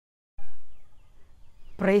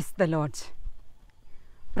Praise the Lord.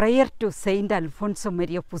 Prayer to Saint Alfonso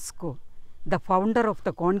Maria Fusco, the founder of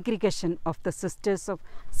the Congregation of the Sisters of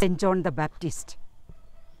St. John the Baptist.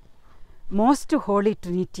 Most Holy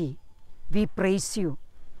Trinity, we praise you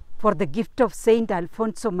for the gift of Saint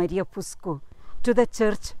Alfonso Maria Fusco to the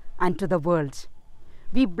Church and to the world.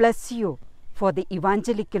 We bless you for the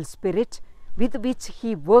evangelical spirit with which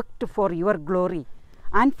he worked for your glory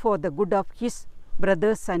and for the good of his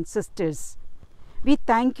brothers and sisters. We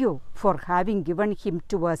thank you for having given him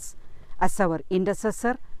to us as our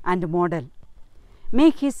intercessor and model.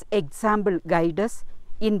 May his example guide us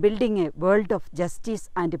in building a world of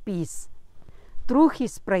justice and peace. Through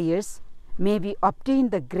his prayers, may we obtain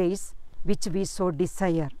the grace which we so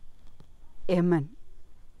desire. Amen.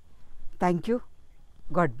 Thank you.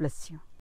 God bless you.